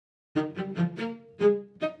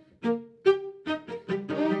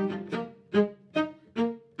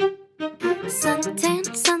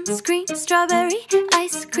strawberry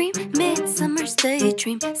ice cream, midsummer's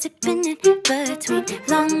daydream, sipping in between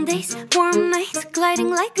long days, warm nights,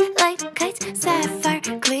 gliding like light kites,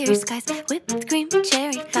 sapphire clear skies, whipped cream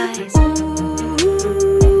cherry pies. Ooh,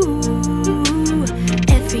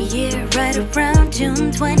 every year right around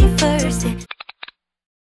June 21st.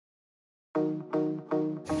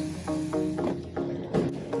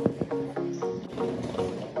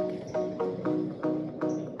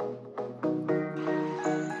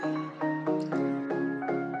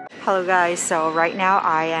 Hello guys, so right now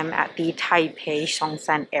I am at the Taipei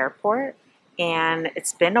Songshan Airport, and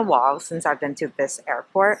it's been a while since I've been to this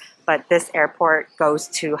airport, but this airport goes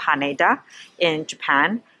to Haneda in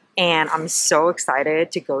Japan, and I'm so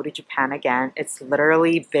excited to go to Japan again. It's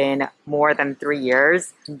literally been more than 3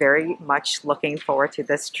 years. I'm very much looking forward to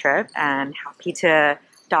this trip and happy to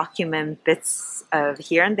document bits of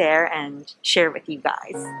here and there and share with you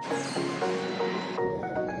guys.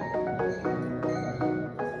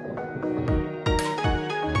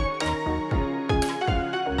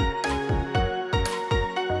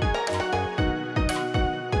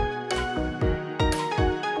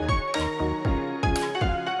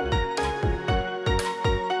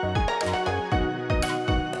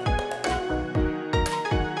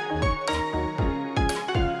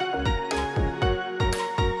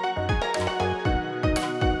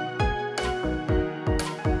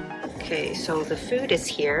 Okay, so the food is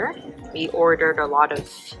here. We ordered a lot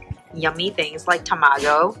of yummy things like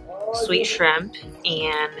tamago, sweet shrimp,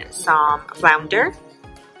 and some flounder.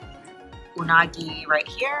 Unagi right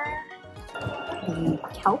here.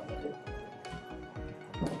 Kelp.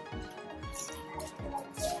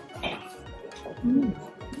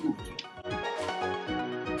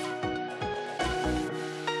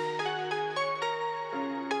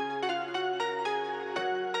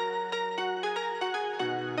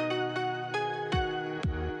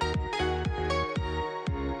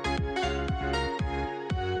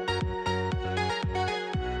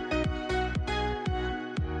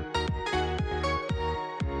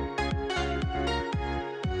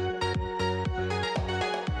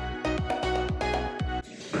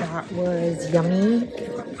 That was yummy.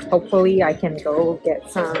 Hopefully I can go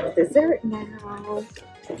get some dessert now.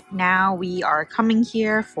 Now we are coming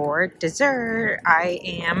here for dessert. I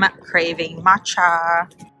am craving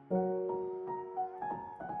matcha.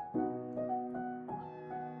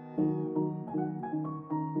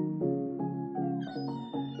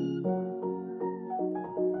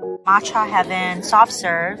 Matcha heaven soft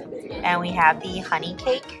serve, and we have the honey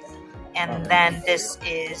cake, and then this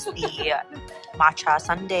is the matcha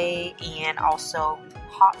sundae and also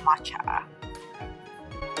hot matcha.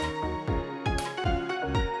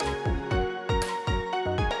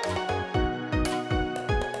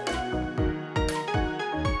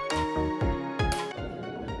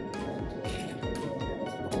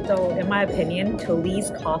 So in my opinion, Tully's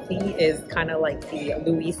coffee is kind of like the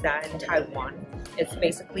Louisa in Taiwan. It's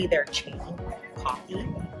basically their chain coffee.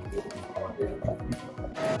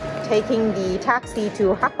 Taking the taxi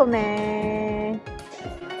to Hakone.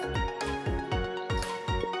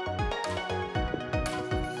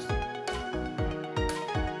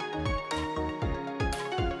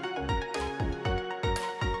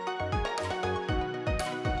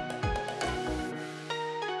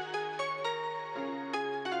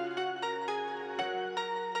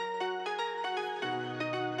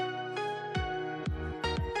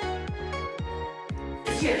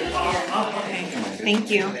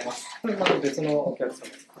 Thank you.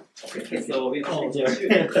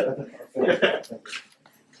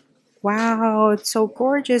 Wow, it's so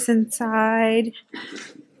gorgeous inside.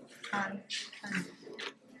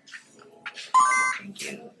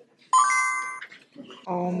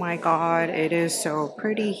 Oh my god, it is so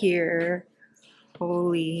pretty here.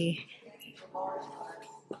 Holy.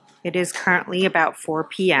 It is currently about 4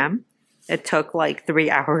 p.m. It took like 3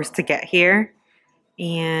 hours to get here.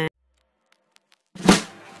 And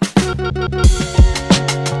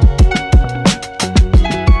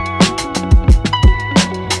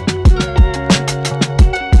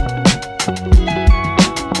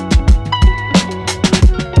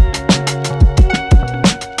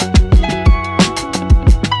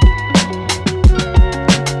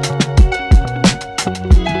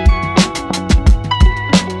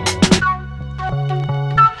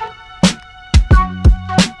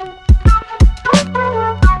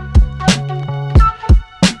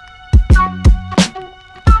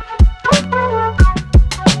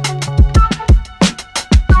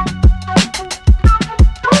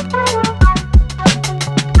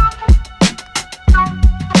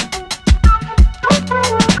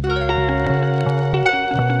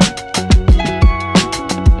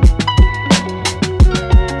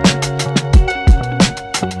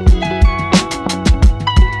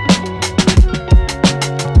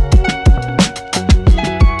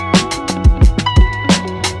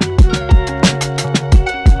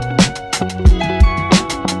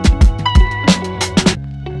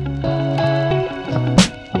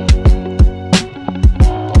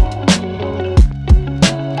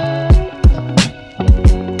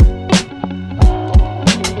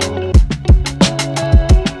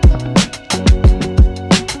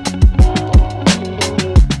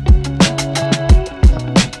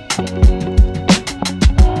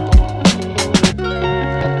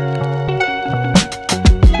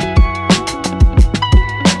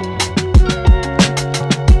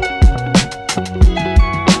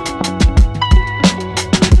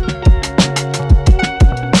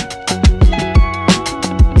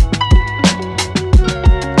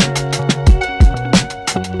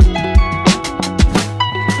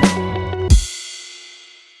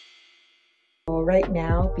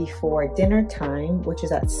before dinner time, which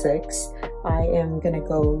is at 6, I am gonna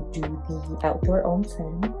go do the outdoor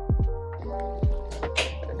onsen.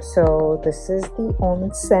 So this is the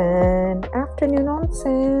onsen, afternoon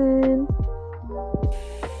onsen.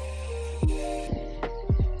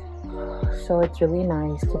 So it's really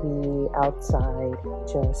nice to be outside,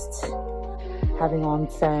 just having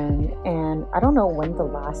onsen. And I don't know when the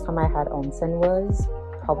last time I had onsen was.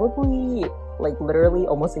 Probably like literally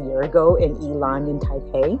almost a year ago in Ilan in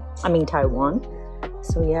Taiwan.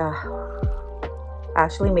 So yeah,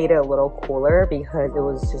 actually made it a little cooler because it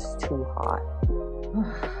was just too hot.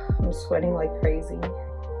 I'm sweating like crazy.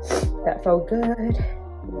 That felt good.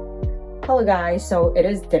 Hello guys, so it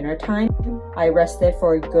is dinner time. I rested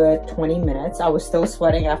for a good 20 minutes. I was still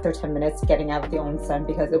sweating after 10 minutes getting out of the onsen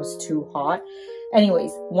because it was too hot.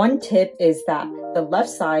 Anyways, one tip is that the left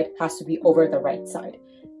side has to be over the right side.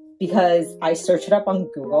 Because I searched it up on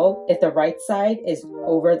Google, if the right side is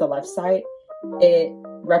over the left side, it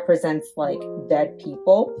represents like dead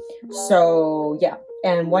people. So yeah,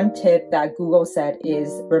 and one tip that Google said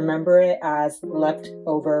is remember it as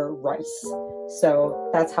leftover rice.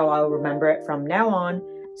 So that's how I'll remember it from now on.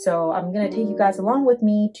 So I'm gonna take you guys along with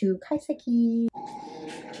me to Kaiseki.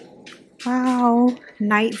 Wow,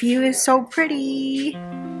 night view is so pretty.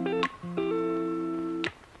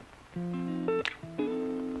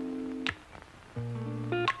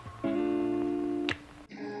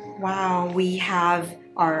 Wow, we have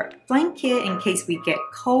our blanket in case we get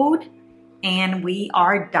cold, and we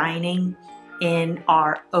are dining in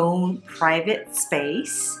our own private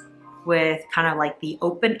space with kind of like the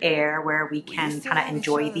open air where we can kind of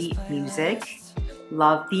enjoy the music.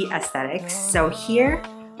 Love the aesthetics. So here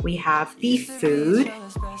we have the food,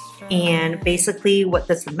 and basically what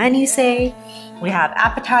does the menu say? We have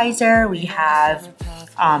appetizer, we have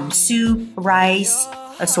soup, rice,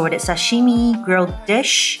 assorted sashimi, grilled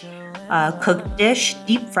dish, cooked dish,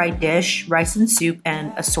 deep fried dish, rice and soup,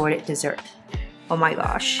 and assorted dessert. Oh my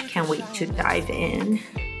gosh, can't wait to dive in.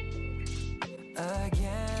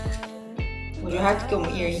 我觉得它给我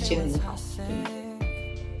们一人一间很好，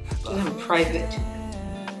就是很 private。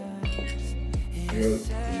还有里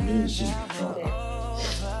面的性比较大。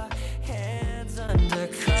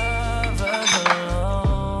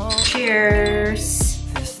Cheers.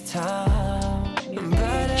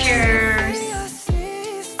 Cheers.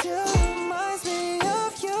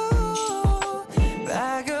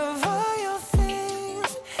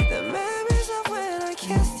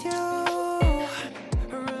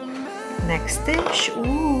 Next dish,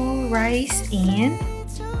 ooh, rice and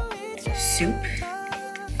soup.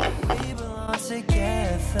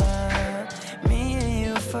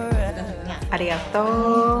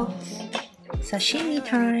 Arigato. Sashimi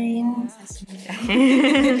time.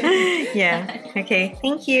 Yeah, okay,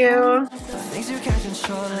 thank you.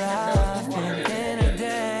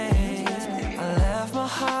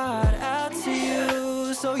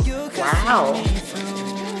 Wow.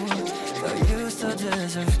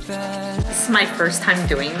 This is my first time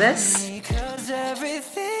doing this.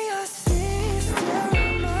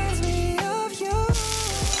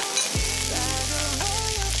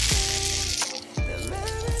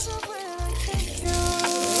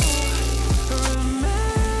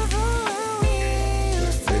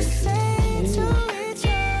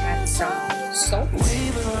 That's some salt.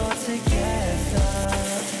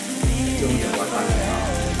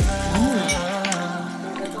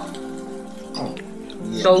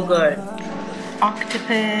 So good.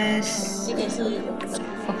 Octopus.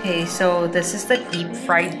 Okay, so this is the deep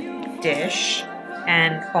fried dish,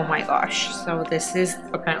 and oh my gosh, so this is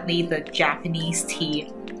apparently the Japanese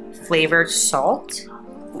tea flavored salt.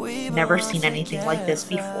 Never seen anything like this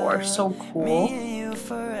before. So cool.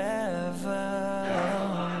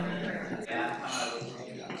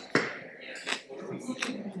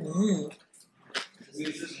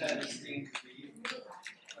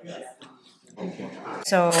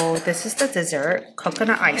 So this is the dessert,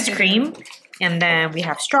 coconut ice cream, and then we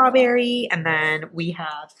have strawberry, and then we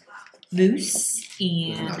have mousse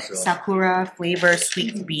and sakura flavor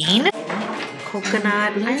sweet bean,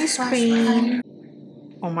 coconut ice cream.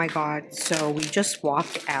 Oh my god, so we just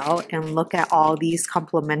walked out and look at all these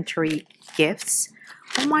complimentary gifts.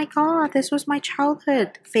 Oh my god, this was my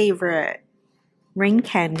childhood favorite. Ring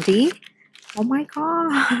candy. Oh my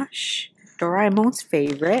gosh. Doraemon's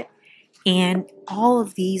favorite. And all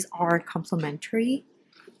of these are complimentary.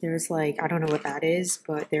 There's like, I don't know what that is,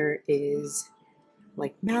 but there is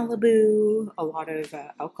like Malibu, a lot of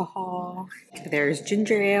alcohol. There's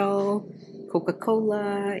ginger ale,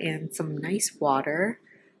 Coca-Cola, and some nice water.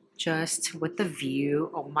 Just with the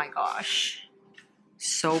view. Oh my gosh.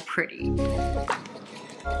 So pretty.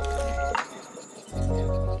 I'm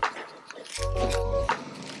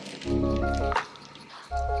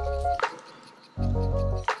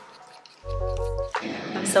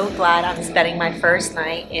so glad I'm spending my first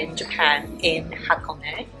night in Japan in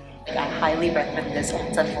Hakone. I highly recommend this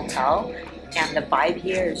onsen hotel, and the vibe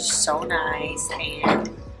here is so nice, and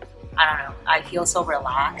I don't know, I feel so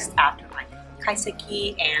relaxed after my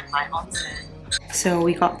kaiseki and my onsen. So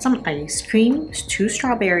we got some ice cream, 2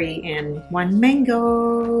 strawberry and 1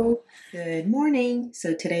 mango. Good morning.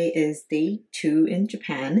 So today is day 2 in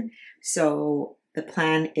Japan. So the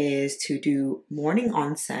plan is to do morning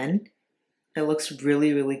onsen. It looks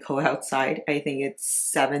really cold outside. I think it's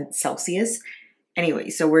 7 Celsius. Anyway,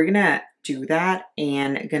 so we're gonna do that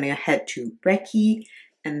and gonna head to Reki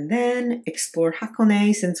and then explore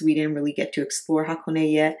Hakone since we didn't really get to explore Hakone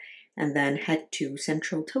yet, and then head to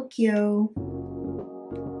central Tokyo.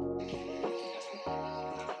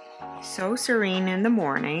 So serene in the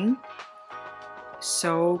morning,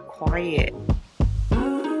 so quiet.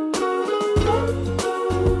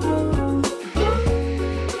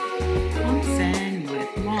 Onsen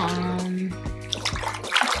with mom.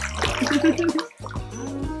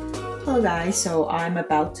 Hello guys, so I'm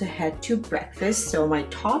about to head to breakfast. So my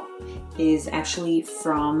top is actually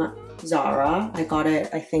from Zara. I got it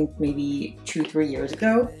I think maybe 2-3 years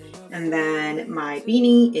ago. And then my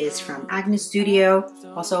beanie is from Agnes Studio.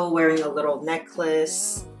 Also wearing a little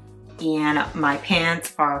necklace. And my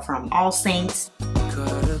pants are from All Saints. Could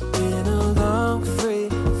have been a long free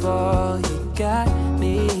fall. You got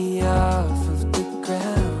me off of the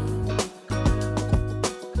ground.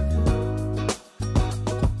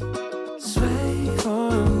 Sway for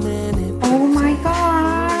a minute. Oh my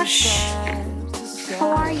gosh!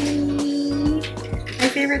 Kawaii! My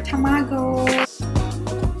favorite tamago.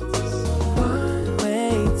 One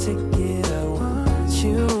way ticket, I want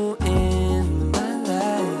you in my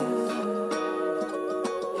life.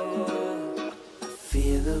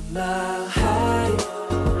 Feel a mile high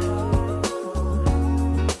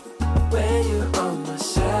when you're on my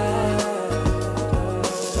side.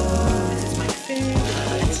 This is my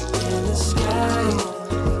favorite. In the sky,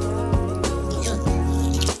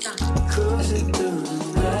 cruising through the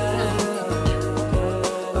night.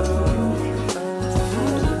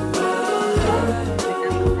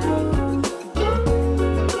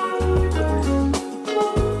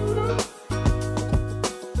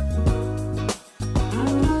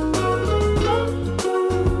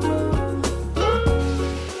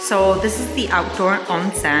 So this is the outdoor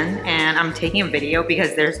onsen, and I'm taking a video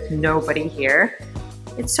because there's nobody here.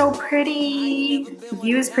 It's so pretty. The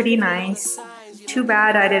view is pretty nice. Too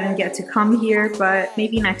bad I didn't get to come here, but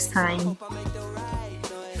maybe next time.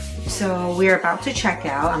 So we're about to check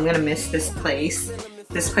out. I'm gonna miss this place.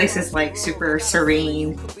 This place is like super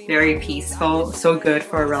serene, very peaceful, so good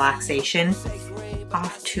for relaxation.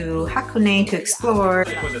 Off to Hakone to explore.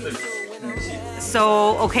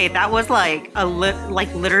 So, okay, that was like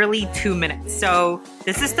literally 2 minutes. So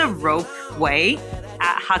this is the ropeway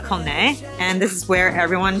at Hakone, and this is where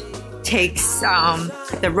everyone takes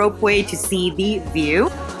the ropeway to see the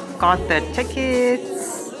view. Got the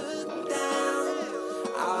tickets.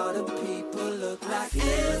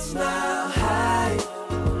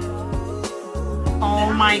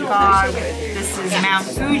 Oh my god, this is Mount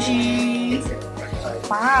Fuji.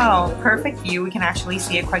 Wow, perfect view. We can actually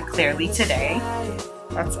see it quite clearly today.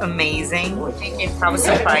 That's amazing. That was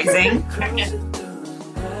surprising.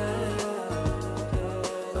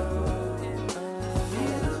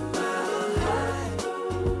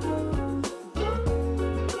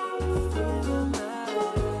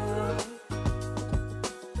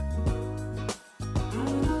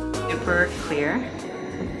 Super clear.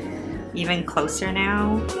 Even closer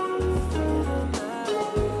now.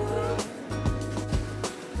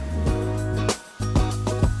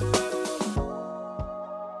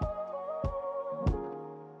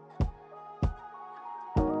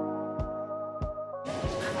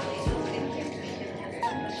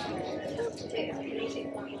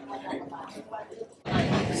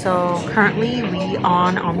 So currently we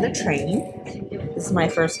are on the train. This is my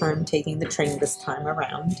first time taking the train this time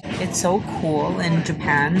around. It's so cool in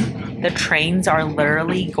Japan. The trains are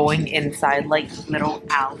literally going inside like little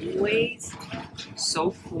alleyways.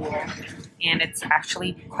 So cool. And it's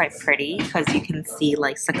actually quite pretty because you can see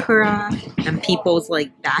like sakura and people's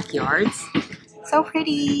like backyards. So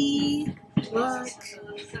pretty. Look.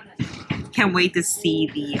 Can't wait to see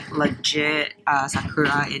the legit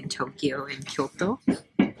sakura in Tokyo and Kyoto.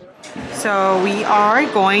 So we are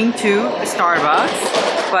going to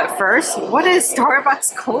Starbucks, but first, what is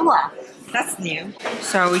Starbucks Cola? That's new.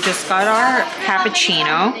 So we just got our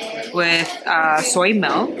cappuccino with soy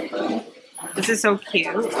milk. This is so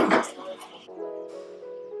cute.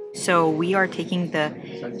 So we are taking the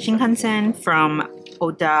Shinkansen from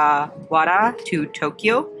Odawara to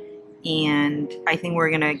Tokyo. And I think we're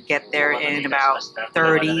gonna get there in about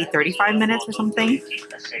 35 minutes or something.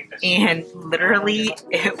 And literally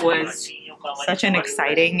it was such an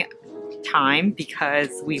exciting time because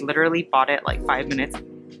we literally bought it like 5 minutes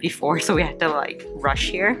before, so we had to like rush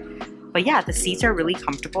here. But yeah, the seats are really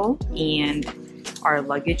comfortable and our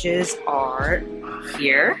luggages are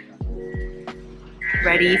here,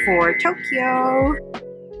 ready for Tokyo.